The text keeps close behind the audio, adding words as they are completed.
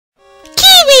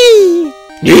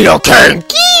Nidoking!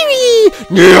 Kiwi!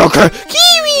 Nidoking!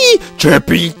 Kiwi!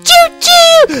 Chirpy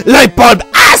choo-choo! Light bulb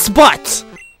ass butt!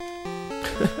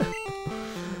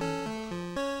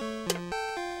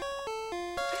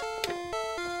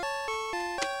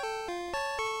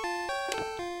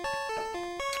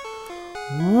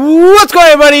 What's going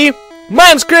on, everybody? My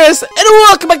name's Chris, and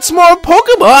welcome back to some more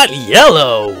Pokemon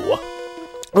Yellow!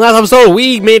 In last episode,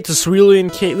 we made to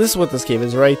Cerulean Cave. This is what this cave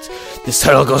is, right? This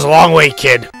tunnel goes a long way,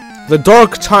 kid. The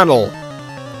Dark Tunnel.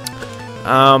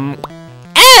 And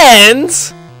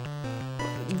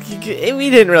we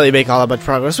didn't really make all that much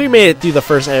progress. We made it through the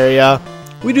first area.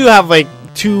 We do have like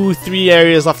 2-3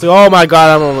 areas left to go. Oh my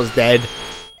god, I'm almost dead.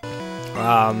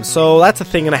 So that's a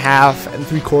thing and a half and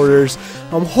 3/4.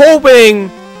 I'm hoping.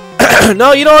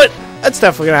 No, you know what? That's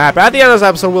definitely gonna happen. At the end of this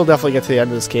episode, we'll definitely get to the end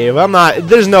of this cave.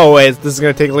 There's no way this is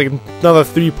gonna take like another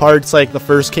 3 parts like the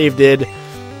first cave did.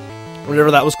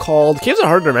 Whatever that was called. Caves are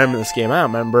hard to remember in this game. I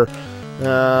don't remember.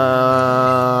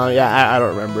 Yeah, I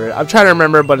don't remember it. I'm trying to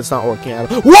remember, but it's not working out.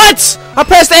 What? I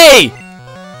pressed A!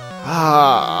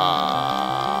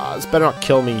 This better not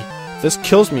kill me. If this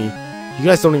kills me, you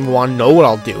guys don't even want to know what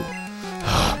I'll do.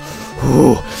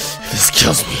 Ooh, if this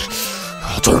kills me,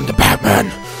 I'll turn to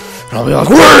Batman. And I'll be like,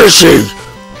 where is she?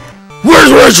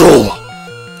 Where's Rachel?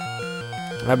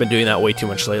 I've been doing that way too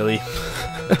much lately.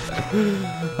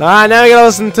 Now you gotta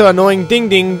listen to annoying ding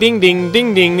ding ding ding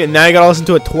ding ding, and now you gotta listen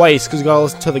to it twice because you gotta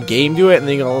listen to the game do it, and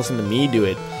then you gotta listen to me do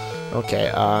it. Okay,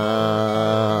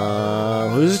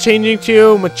 who's it changing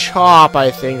to? Machop,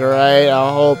 I think, right?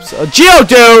 I hope so.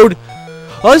 Geodude!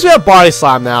 At least we have Body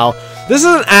Slam now. This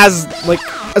isn't as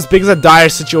big as a dire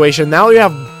situation. Now we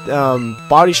have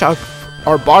Body Shock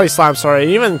or Body Slam,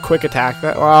 sorry, even Quick Attack.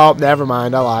 Well, never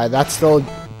mind, I lied. That's still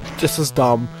just as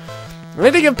dumb. I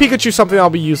need to give Pikachu something that'll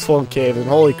be useful in cave, and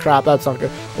holy crap, that's not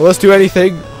good. Will this do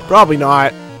anything? Probably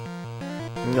not.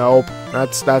 Nope.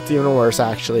 That's even worse,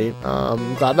 actually.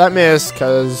 Glad that missed,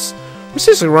 because we're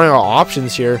seriously running out of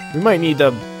options here. We might need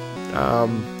to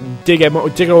dig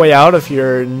our way out of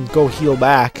here and go heal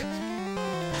back.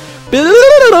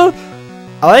 I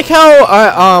like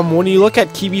how when you look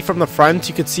at Kiwi from the front,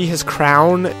 you can see his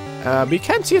crown, but you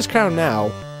can't see his crown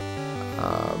now.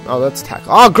 Oh, that's attack.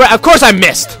 Oh, great! Of course I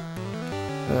missed.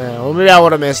 Well, maybe I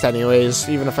would have missed anyways,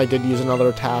 even if I did use another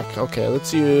attack. Okay,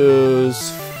 let's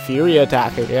use Fury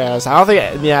Attack, I guess. I don't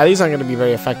think, yeah, these aren't going to be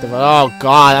very effective. Oh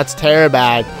god, that's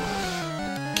terrible.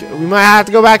 We might have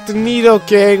to go back to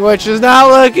Nidoking, which is not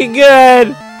looking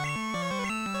good.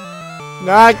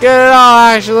 Not good at all,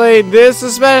 actually. This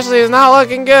especially is not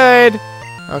looking good.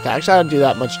 Okay, actually I don't do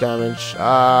that much damage.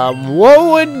 What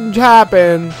would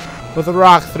happen with a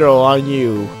rock throw on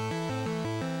you?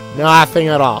 Nothing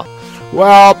at all.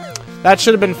 Well, that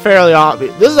should have been fairly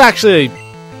obvious. This is actually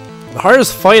the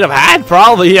hardest fight I've had,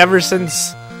 probably, ever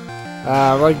since,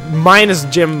 minus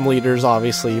gym leaders,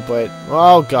 obviously, but,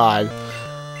 oh god.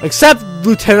 Except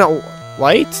Lieutenant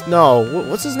Light? No,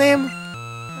 what's his name?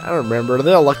 I don't remember.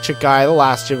 The electric guy, the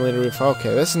last gym leader we've...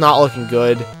 Okay, this is not looking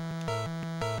good.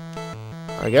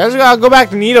 I guess we gotta go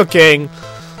back to Nidoking.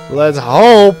 Let's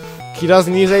hope he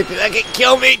doesn't use anything that can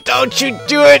kill me. Don't you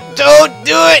do it. Don't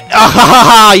do it.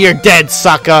 Ah, you're dead,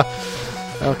 sucker.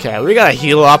 Okay, we gotta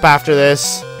heal up after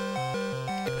this.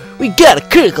 We got a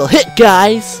critical hit,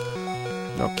 guys.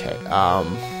 Okay,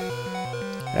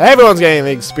 everyone's getting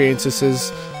the experience. This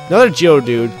is another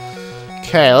Geodude.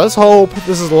 Okay, let's hope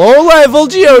this is low level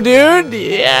Geodude.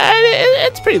 Yeah,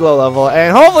 it's pretty low level.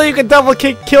 And hopefully you can double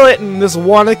kill it in this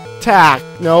one attack.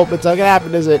 Nope, it's not gonna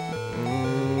happen, is it?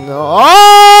 No.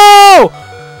 Oh!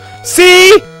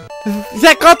 See?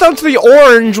 That got down to the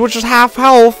orange, which is half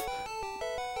health.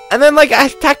 And then, I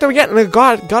attacked him again, and it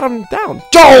got him down.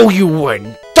 Oh, you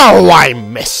win! Oh, I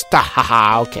missed!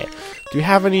 Haha, okay. Do you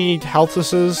have any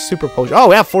healthlesses? Super potions. Oh,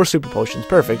 we have 4 super potions.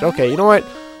 Perfect. Okay, you know what?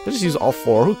 Let's just use all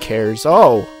 4. Who cares?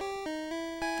 Oh.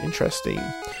 Interesting.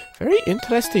 Very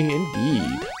interesting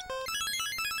indeed.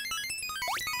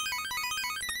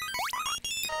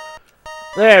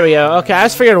 There we go. Okay, I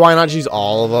just figured why not use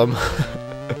all of them.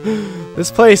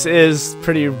 This place is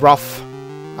pretty rough.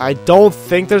 I don't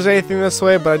think there's anything this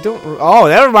way, but I don't... Oh,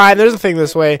 never mind. There's a thing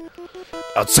this way.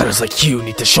 Outsiders like you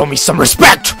need to show me some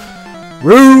respect.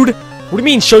 Rude. What do you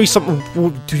mean show you something?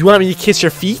 Do you want me to kiss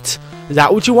your feet? Is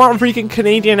that what you want, freaking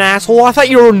Canadian asshole? I thought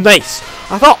you were nice.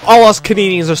 I thought all us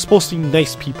Canadians are supposed to be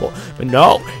nice people. But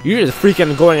no, you're just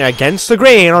freaking going against the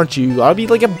grain, aren't you? You gotta be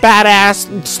like a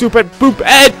badass, stupid boop.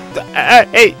 I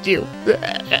hate you.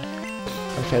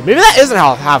 Okay, maybe that isn't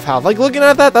half health. Like, looking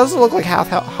at that, doesn't look like half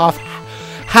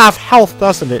health,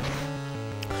 doesn't it?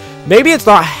 Maybe it's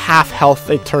not half health,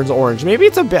 it turns orange. Maybe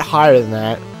it's a bit higher than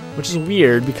that, which is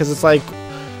weird, because it's like,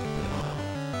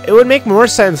 it would make more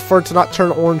sense for it to not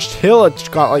turn orange till it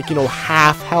got, like, you know,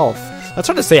 half health. That's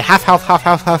hard to say. Half health, half.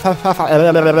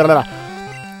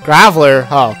 Graveler.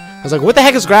 Oh. I was like, what the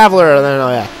heck is Graveler? And then, oh,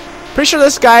 yeah. Pretty sure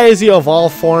this guy is the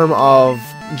evolved form of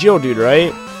Geodude,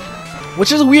 right?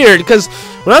 Which is weird, because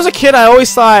when I was a kid, I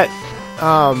always thought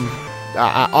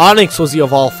Onix was the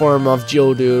evolved form of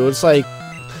Geodude. It's like,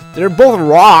 they're both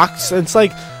rocks. It's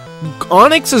like,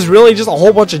 Onix is really just a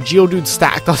whole bunch of Geodudes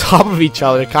stacked on top of each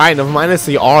other, kind of, minus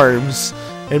the arms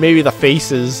and maybe the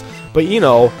faces. But, you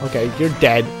know, okay, you're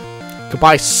dead.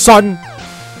 Goodbye, son.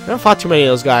 I haven't fought too many of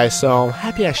those guys, so I'm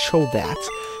happy I showed that.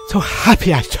 So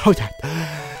happy I showed that.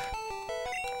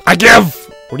 I give!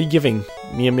 What are you giving?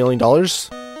 Me $1 million?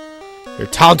 You're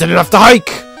talented enough to hike!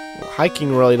 Well,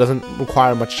 hiking really doesn't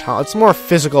require much talent. It's more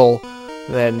physical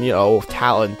than, you know,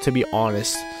 talent, to be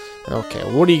honest. Okay,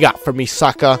 what do you got for me,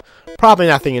 sucker? Probably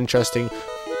nothing interesting.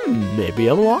 Maybe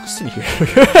I'm lost in here.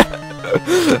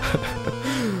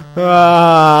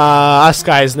 Us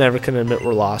guys never can admit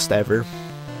we're lost, ever.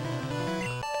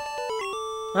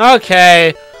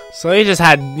 Okay. So he just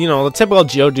had, you know, the typical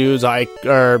Geodudes, like,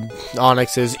 or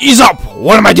Onix's. Ease up!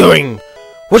 What am I doing?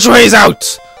 Which way is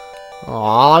out?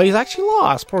 Aw, he's actually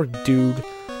lost. Poor dude.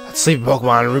 That sleepy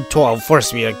Pokemon in Route 12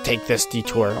 forced me to take this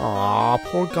detour. Aw,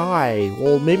 poor guy.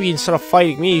 Well, maybe instead of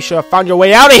fighting me, you should have found your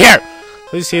way out of here!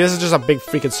 So you see, this is just a big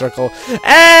freaking circle.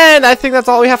 And I think that's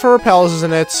all we have for repels,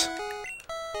 isn't it?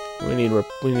 We need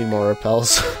more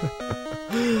repels.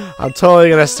 I'm totally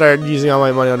gonna start using all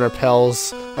my money on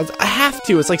repels. I have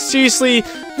to. It's like, seriously,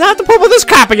 not have to put up with this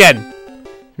crap again.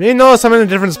 You may notice I'm in a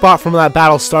different spot from when that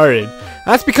battle started.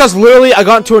 That's because literally I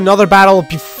got into another battle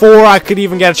before I could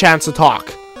even get a chance to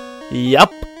talk.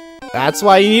 Yup. That's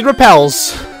why you need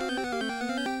repels.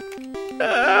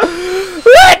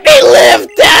 Let me live,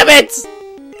 damn it!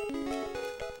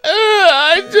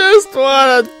 I just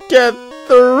wanna get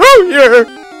through here.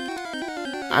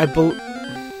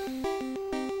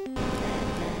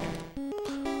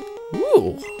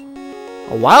 Ooh.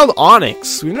 A wild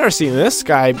Onix. We've never seen this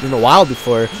guy in the wild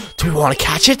before. Do we want to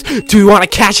catch it? Do we want to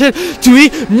catch it? Do we?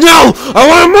 No! I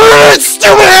want to murder it,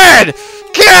 stupid head!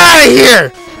 Get out of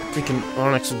here! Freaking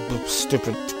Onix is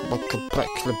stupid.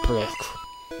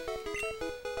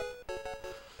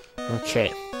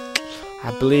 Okay.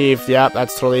 I believe, yep,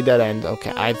 that's totally a dead end.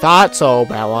 Okay, I thought so,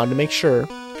 but I wanted to make sure.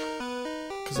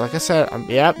 Because like I said,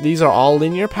 yep, these are all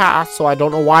linear paths, so I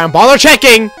don't know why I'm bother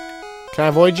checking! Can I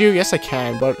avoid you? Yes, I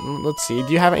can, but let's see.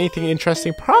 Do you have anything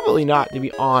interesting? Probably not, to be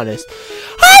honest.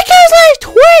 I can't like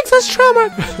twigs! That's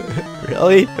trademark!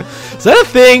 Really? Is that a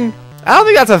thing? I don't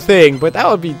think that's a thing, but that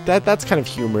would be, that's kind of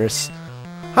humorous.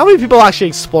 How many people actually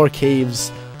explore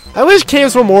caves? I wish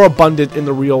caves were more abundant in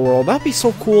the real world. That'd be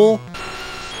so cool.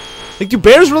 Like, do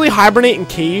bears really hibernate in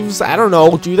caves? I don't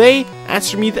know. Do they?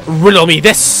 Answer me, riddle me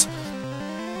this!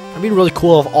 That'd be really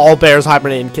cool if all bears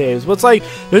hibernate in caves. But it's like,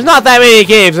 there's not that many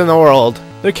caves in the world.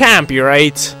 There can't be,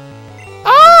 right?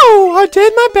 Oh, I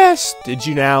did my best. Did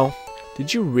you now?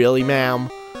 Did you really, ma'am?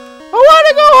 I want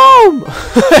to go home!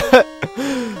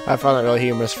 I found that really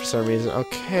humorous for some reason.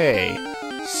 Okay.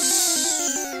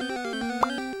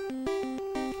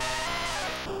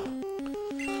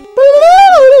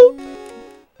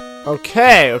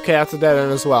 Okay, that's a dead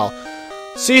end as well.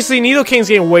 Seriously, Nidoking's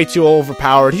getting way too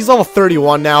overpowered. He's level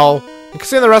 31 now. And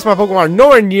considering the rest of my Pokemon are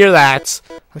nowhere near that.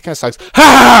 That kind of sucks.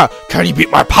 Ha! Can you beat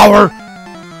my power?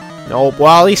 Nope.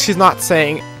 Well, at least she's not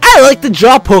saying, I like to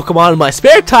draw Pokemon in my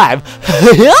spare time.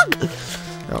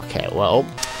 Okay, well.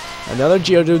 Another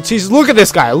Geodude. See, look at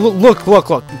this guy. Look.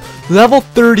 Level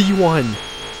 31.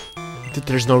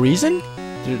 There's no reason?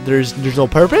 There's no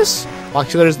purpose? Well,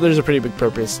 actually, there's a pretty big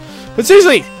purpose. But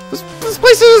seriously, this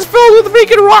place is filled with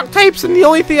freaking rock types, and the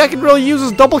only thing I can really use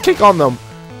is double kick on them.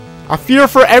 I fear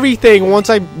for everything once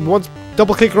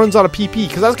double kick runs out of PP,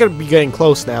 because that's gonna be getting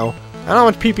close now. I don't know how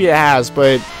much PP it has,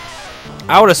 but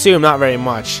I would assume not very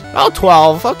much. Oh,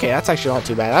 12. Okay, that's actually not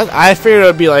too bad. I figured it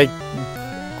would be like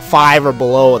 5 or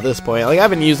below at this point. Like, I've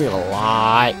been using it a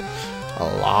lot.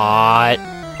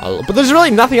 But there's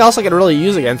really nothing else I can really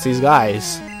use against these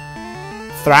guys.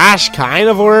 Thrash kind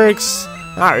of works.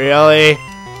 Not really.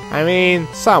 I mean,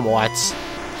 somewhat.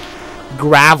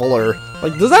 Graveler.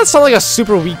 Like, does that sound like a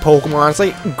super weak Pokemon? It's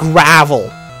like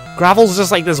gravel. Gravel's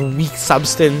just like this weak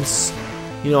substance.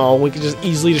 You know, we could just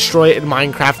easily destroy it in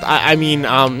Minecraft. I mean,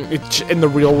 in the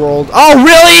real world. Oh,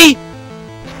 really?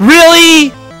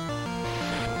 Really?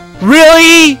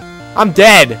 Really? I'm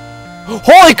dead.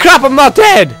 Holy crap, I'm not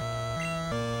dead.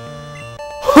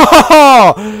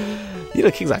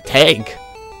 Nidoking's a tank.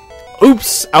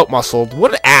 Oops, outmuscled.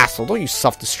 What an asshole. Don't you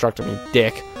self-destruct on me,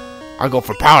 dick. I go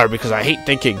for power because I hate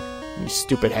thinking. You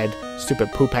stupid head.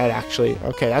 Stupid poop head, actually.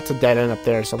 Okay, that's a dead end up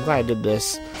there, so I'm glad I did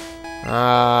this.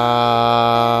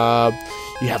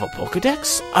 You have a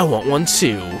Pokedex? I want one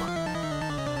too.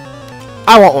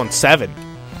 I want one 7.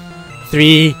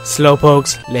 3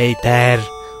 Slowpokes later.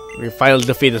 We finally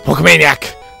defeat this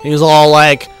Pokemaniac. He was all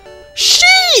like,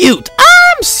 shoot!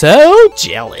 I'm so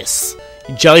jealous.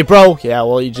 You jelly, bro? Yeah,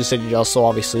 well, you just said you're jealous, so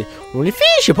obviously. When you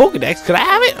finish your Pokedex, could I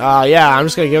have it? Yeah, I'm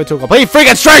just gonna give it to a complete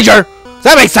freaking stranger! Does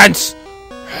that make sense?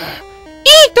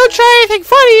 Eek! Don't try anything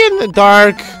funny in the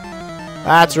dark.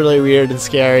 That's really weird and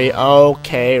scary.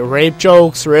 Okay, rape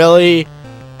jokes, really?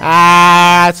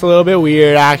 That's a little bit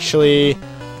weird, actually.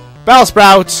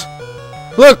 Bellsprout!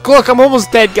 Look, I'm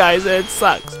almost dead, guys, and it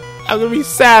sucks. I'm gonna be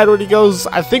sad when he goes.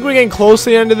 I think we're getting close to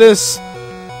the end of this.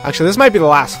 Actually, this might be the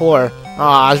last floor.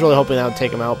 I was really hoping that would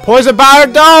take him out. Poison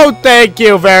powder, don't! Thank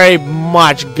you very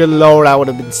much. Good lord, I would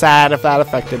have been sad if that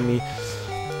affected me.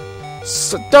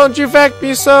 So, don't you affect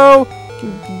me so?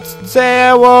 Say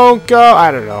I won't go.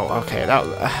 I don't know. Okay, that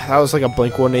was like a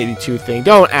Blink 182 thing.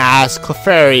 Don't ask.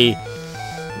 Clefairy.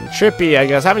 Trippy, I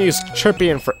guess. I haven't used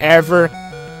Trippy in forever.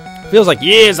 Feels like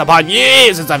years upon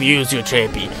years since I've used you,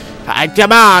 Trippy. I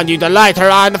command you to light her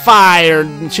on the fire.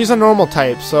 She's a normal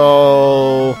type,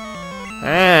 so...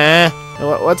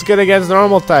 what's good against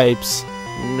normal types?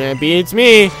 Beats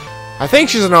me. I think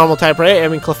she's a normal type, right? I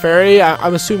mean, Clefairy,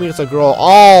 I'm assuming it's a girl.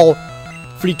 All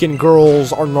freaking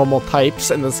girls are normal types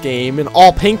in this game, and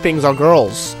all pink things are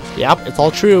girls. Yep, it's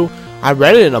all true. I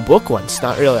read it in a book once.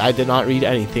 Not really. I did not read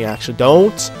anything, actually.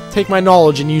 Don't take my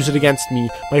knowledge and use it against me.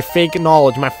 My fake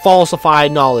knowledge. My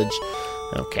falsified knowledge.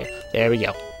 Okay, there we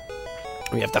go.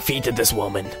 We have defeated this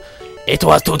woman. It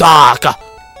was too dark.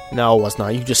 No, it was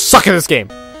not. You just suck at this game.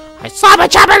 I saw my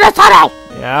chop in this tunnel.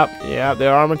 Yep,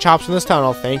 there are my chops in this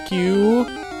tunnel. Thank you,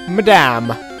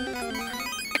 madame.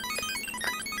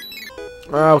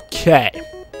 Okay.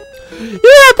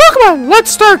 Yeah, Pokemon, let's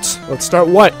start. Let's start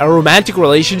what? A romantic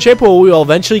relationship where we will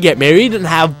eventually get married and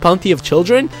have plenty of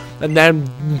children and then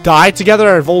die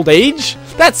together of old age?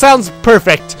 That sounds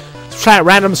perfect. Try a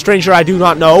random stranger I do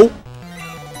not know.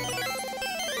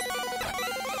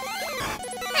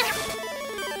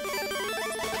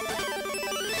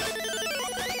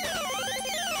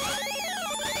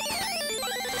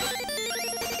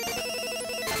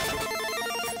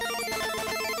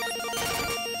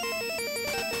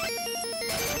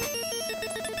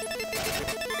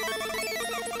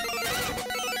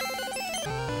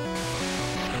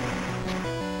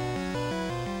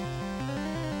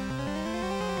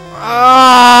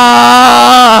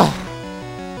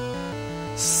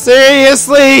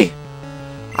 Seriously?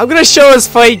 I'm gonna show his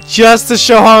fight just to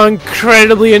show how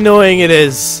incredibly annoying it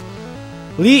is.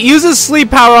 Uses sleep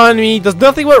power on me, does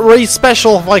nothing but race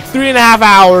special for like 3.5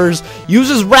 hours,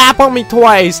 uses rap on me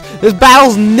twice, this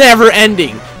battle's never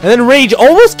ending. And then Rage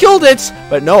almost killed it,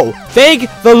 but no. Thank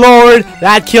the Lord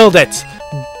that killed it.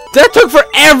 That took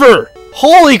forever!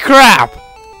 Holy crap!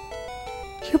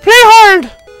 You play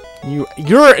hard!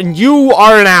 You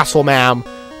are an asshole, ma'am.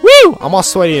 Woo! I'm all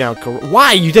sweaty now.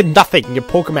 Why? You did nothing. Your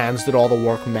Pokemons did all the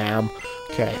work, ma'am.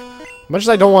 Okay. As much as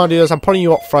I don't want to do this, I'm putting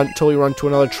you up front until we run to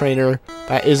another trainer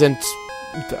that isn't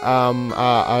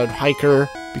a hiker,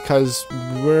 because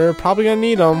we're probably gonna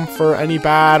need them for any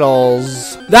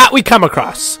battles that we come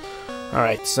across.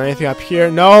 Alright, is there anything up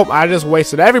here? Nope, I just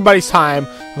wasted everybody's time.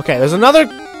 Okay, there's another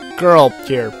girl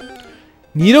here.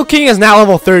 Nidoking is now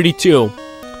level 32.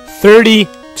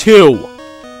 32.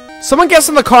 Someone guessed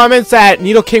in the comments that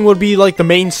Nidoking would be like the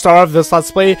main star of this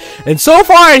Let's Play, and so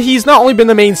far he's not only been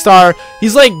the main star,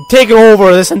 he's like taken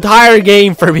over this entire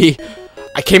game for me.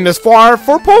 I came this far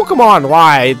for Pokemon.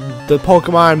 Why? The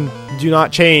Pokemon do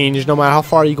not change no matter how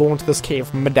far you go into this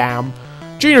cave, madame.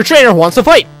 Junior Trainer wants to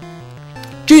fight.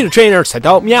 Junior Trainer sent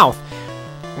out Meowth.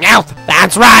 Meowth,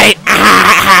 that's right.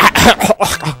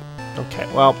 Okay,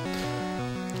 well,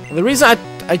 the reason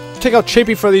I take out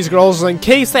Chippy for these girls is in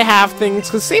case they have things,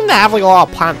 because they seem to have like a lot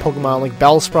of plant Pokemon, like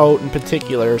Bellsprout in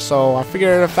particular, so I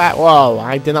figured if that, whoa,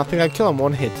 I did not think I'd kill him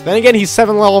one hit. Then again, he's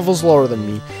 7 levels lower than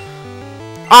me.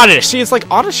 Oddish, see, it's like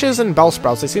Oddishes and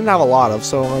Bellsprouts, they seem to have a lot of,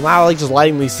 so I'm not like just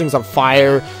lighting these things on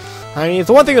fire. I mean, it's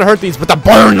the one thing to hurt these, but to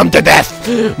burn them to death!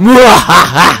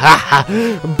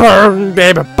 Burn,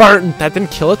 baby, burn! That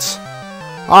didn't kill it?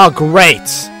 Oh,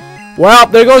 great. Well,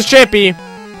 there goes Chippy.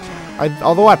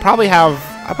 Although I probably have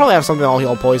something that'll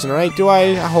heal poison, right? Do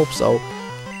I? I hope so.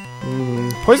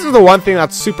 Poison is the one thing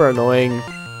that's super annoying.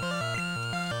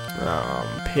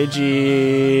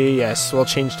 Pidgey. Yes, we'll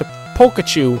change to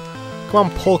Pikachu. Come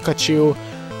on, Pikachu.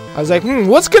 I was like,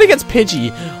 what's good against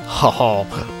Pidgey? Oh,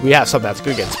 we have something that's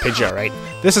good against Pidgey, alright?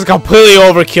 This is completely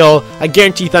overkill. I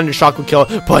guarantee Thundershock will kill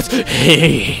it, but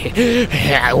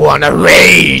I wanna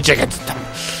rage against them.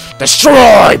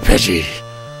 Destroy Pidgey!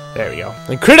 There we go.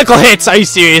 And critical hits, are you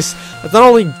serious? That's not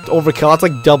only overkill, that's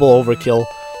like double overkill.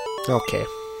 Okay,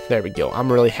 there we go. I'm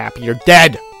really happy you're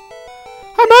dead.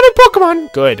 I'm out of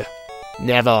Pokemon. Good.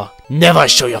 Never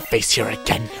show your face here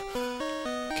again.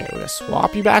 Okay, we're gonna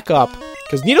swap you back up.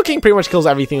 Because Nidoking pretty much kills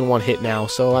everything in one hit now,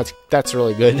 so that's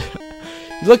really good.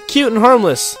 You look cute and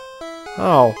harmless.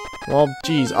 Oh, well,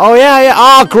 jeez. Oh, yeah.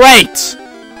 Oh, great!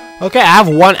 Okay, I have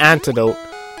one antidote.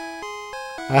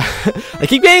 I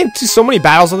keep getting into so many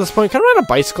battles at this point. Can I ride a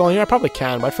bicycle in here? I probably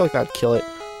can, but I feel like that'd kill it.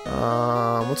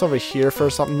 What's over here for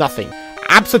something? Nothing.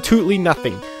 Absolutely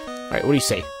nothing. Alright, what do you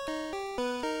say?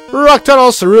 Rock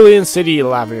Tunnel, Cerulean City,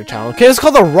 Lavender Town. Okay, it's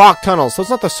called the Rock Tunnel, so it's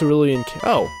not the Cerulean...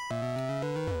 Oh,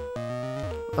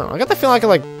 I got the feeling I could,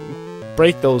 like,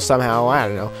 break those somehow. I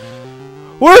don't know.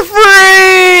 We're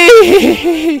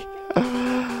free!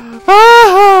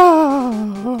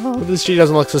 This tree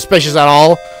doesn't look suspicious at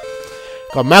all.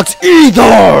 Got Max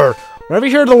Ether! Whenever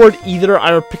you hear the word Ether,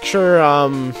 I would picture,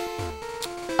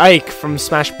 Ike from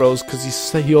Smash Bros.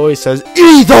 Because he always says,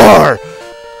 Ether!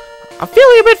 I'm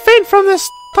feeling a bit faint from this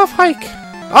tough hike.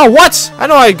 Oh, what? I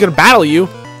know I'm gonna battle you.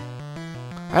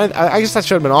 I guess that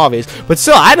should have been obvious. But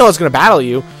still, I know it's going to battle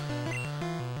you.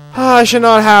 I should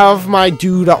not have my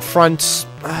dude up front.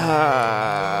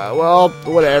 Well,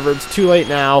 whatever. It's too late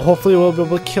now. Hopefully we'll be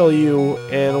able to kill you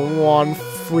in one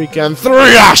freaking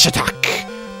 3-dash attack.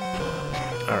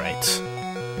 Alright.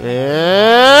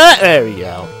 There we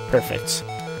go. Perfect.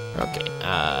 Okay.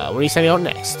 What are you sending out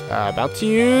next? About to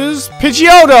use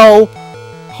Pidgeotto.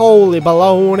 Holy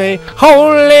baloney,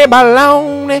 holy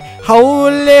baloney,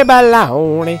 holy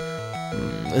baloney.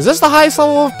 Is this the highest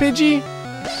level of Pidgey?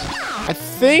 I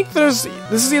think this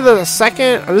is either the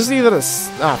second, or this is either the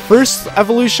first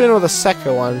evolution or the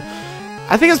second one.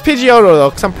 I think it's Pidgeotto though,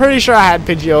 because I'm pretty sure I had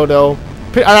Pidgeotto.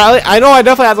 I know I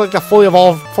definitely had like the fully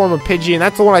evolved form of Pidgey, and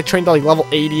that's the one I trained to like level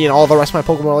 80, and all the rest of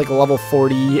my Pokemon are like level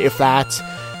 40, if that.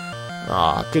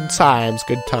 Aw, good times,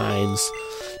 good times.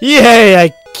 Yay,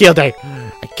 I killed her.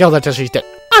 I killed her till she's dead.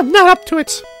 I'm not up to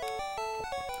it.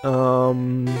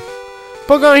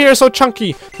 Pokemon here are so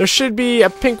chunky. There should be a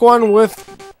pink one with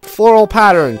floral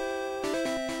pattern.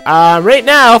 Right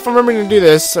now, if I'm remembering to do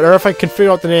this, or if I can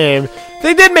figure out the name,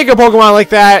 they did make a Pokemon like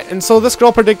that, and so this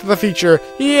girl predicted the future.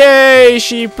 Yay,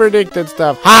 she predicted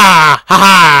stuff. Ha! Ha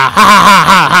ha! Ha ha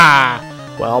ha ha!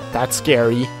 Well, that's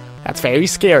scary. That's very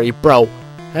scary, bro.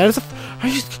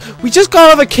 We just got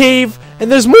out of the cave,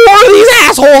 and there's more of these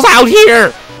assholes out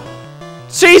here!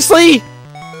 Seriously?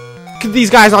 Could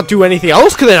these guys not do anything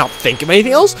else? Could they not think of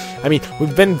anything else? I mean,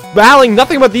 we've been battling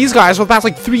nothing but these guys for the past,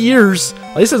 like, 3 years.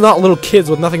 At least it's not little kids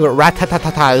with nothing but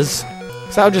rat-tat-tat-tats. So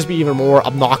that would just be even more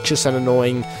obnoxious and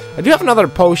annoying. I do have another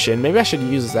potion. Maybe I should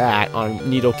use that on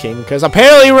Nidoking, because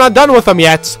apparently we're not done with them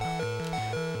yet.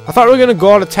 I thought we were going to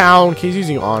go out of town. He's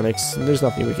using Onyx, and there's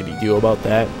nothing we can do about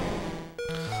that.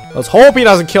 Let's hope he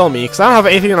doesn't kill me, because I don't have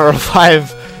anything to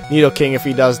revive Nidoking if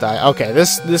he does die. Okay,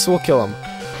 this will kill him.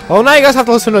 Well, now you guys have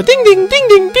to listen to a ding ding ding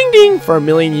ding ding ding for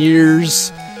 1,000,000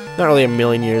 years. Not really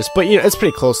 1,000,000 years, but you know, it's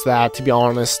pretty close to that, to be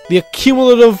honest. The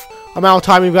cumulative amount of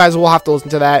time you guys will have to listen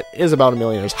to that is about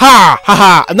 1,000,000 years. Ha! Ha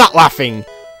ha! I'm not laughing.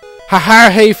 Ha ha!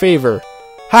 Hey, favor.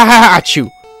 Ha ha!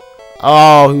 Achoo!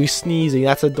 Oh, he's sneezing.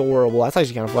 That's adorable. That's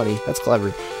actually kind of funny. That's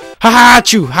clever. Ha ha!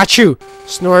 Achoo! Achoo!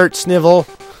 Snort, snivel.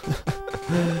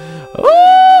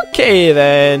 Okay,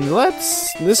 then.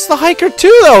 This is the hiker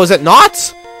too, though, is it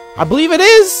not? I believe it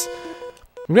is.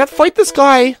 We have to fight this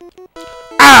guy.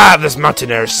 Ah, this mountain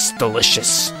air is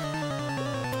delicious.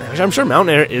 Actually, I'm sure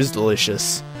mountain air is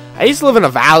delicious. I used to live in a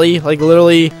valley, like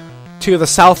literally to the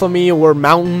south of me were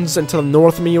mountains, and to the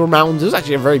north of me were mountains. It was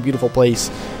actually a very beautiful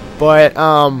place, but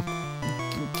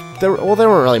they weren't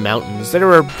really mountains. They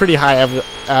were pretty high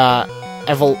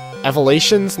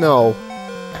elevations. No,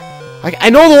 I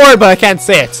know the word, but I can't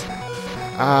say it.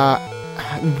 I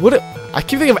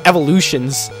keep thinking of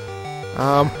evolutions.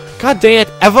 God dang it,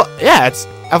 it's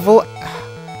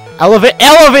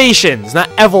elevations, not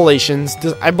evelations.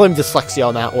 I blame dyslexia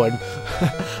on that one.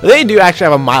 They do actually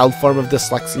have a mild form of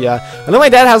dyslexia. I know my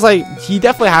dad has, like, he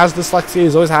definitely has dyslexia.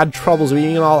 He's always had troubles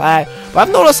reading and all that. But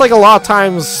I've noticed, like, a lot of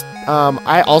times,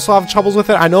 I also have troubles with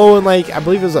it. I know in, like, I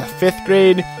believe it was a 5th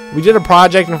grade, we did a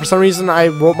project, and for some reason I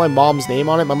wrote my mom's name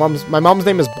on it. My mom's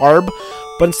name is Barb,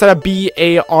 but instead of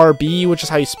B-A-R-B, which is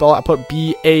how you spell it, I put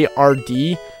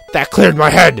B-A-R-D. That cleared my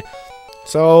head.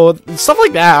 So, stuff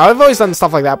like that. I've always done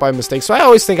stuff like that by mistake, so I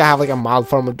always think I have like a mild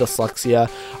form of dyslexia.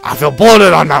 I feel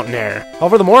bloated on Mountain Air.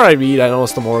 However, the more I read, I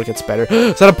notice the more it gets better.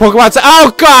 Is that a Pokemon?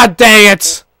 Oh, god dang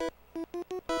it!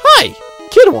 Hi!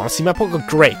 Kid, want to see my Pokemon?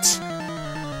 Great.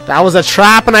 That was a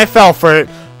trap and I fell for it.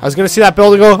 I was gonna see that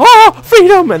building go, oh,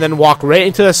 freedom! And then walk right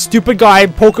into the stupid guy,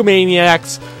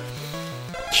 Pokemaniacs.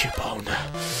 Cubone,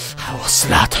 I will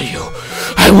slaughter you.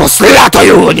 I will slaughter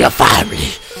you and your family.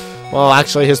 Well,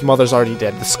 actually, his mother's already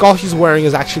dead. The skull he's wearing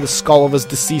is actually the skull of his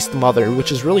deceased mother,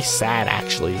 which is really sad,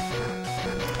 actually.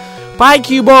 Bye,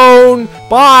 Cubone!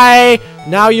 Bye!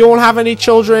 Now you won't have any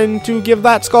children to give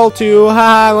that skull to,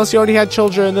 haha, unless you already had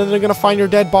children. Then they're gonna find your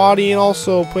dead body and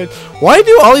also put... Why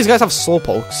do all these guys have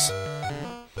Slowpokes?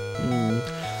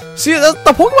 See, the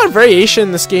Pokemon variation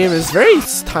in this game is very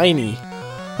tiny.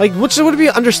 Like, which would be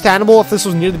understandable if this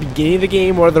was near the beginning of the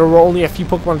game where there were only a few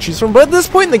Pokemon to choose from. But at this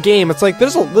point in the game, it's like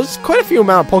there's quite a few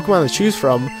amount of Pokemon to choose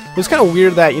from. It's kind of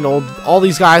weird that, you know, all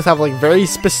these guys have like very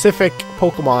specific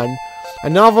Pokemon.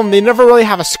 And none of them, they never really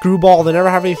have a Screwball. They never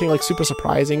have anything like super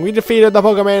surprising. We defeated the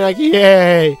Pokemon, like,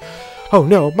 yay! Oh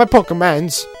no, my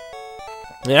Pokemons.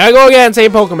 There I go again,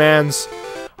 saying Pokemons.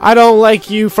 I don't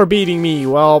like you for beating me.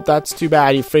 Well, that's too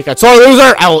bad, you freak out. So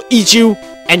loser, I will eat you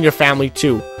and your family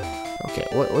too. Okay,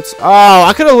 what's... Oh,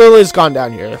 I could have literally just gone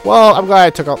down here. Well, I'm glad I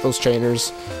took out those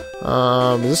trainers.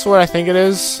 Is this what I think it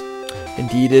is?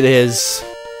 Indeed it is.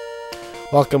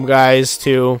 Welcome, guys,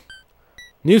 to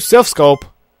new Silph Scope.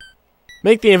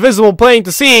 Make the invisible plane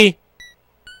to see.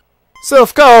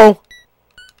 Silph, go!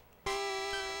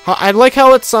 I like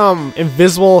how it's,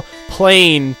 invisible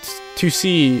plane to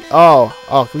see. Oh,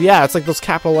 yeah, it's like those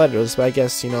capital letters, but I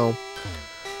guess, you know...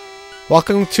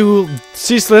 Welcome to...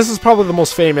 Seriously, this is probably the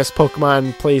most famous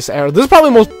Pokemon place ever. This is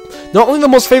probably not only the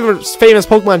most famous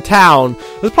Pokemon town,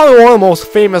 this is probably one of the most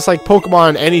famous, like,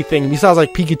 Pokemon anything, besides,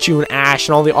 like, Pikachu and Ash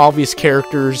and all the obvious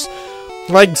characters.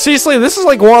 Like, seriously, this is,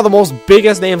 like, one of the most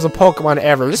biggest names of Pokemon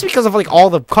ever. Just because of, like, all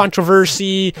the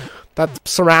controversy that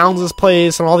surrounds this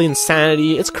place and all the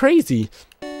insanity. It's crazy.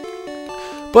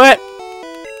 But...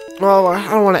 Well, I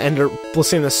don't want to end it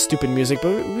listening to this stupid music,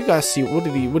 but we gotta see. What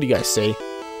do you guys say?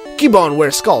 Cubone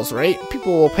wears skulls, right?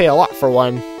 People will pay a lot for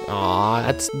one. Aw,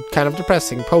 that's kind of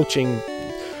depressing. Poaching.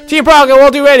 Team Rocket will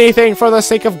do anything for the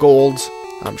sake of gold.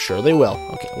 I'm sure they will.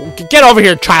 Okay, well, get over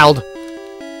here, child.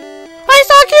 I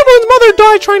saw Cubone's mother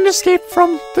die trying to escape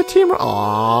from the team.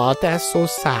 Aw, that's so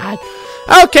sad.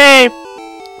 Okay.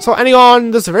 So,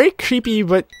 anyone, this is very creepy,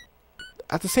 but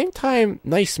at the same time,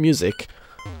 nice music.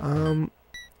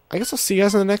 I guess I'll see you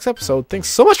guys in the next episode. Thanks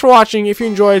so much for watching. If you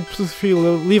enjoyed, please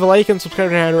leave a like and subscribe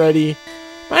if you haven't already.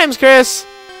 My name's Chris,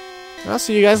 and I'll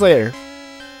see you guys later.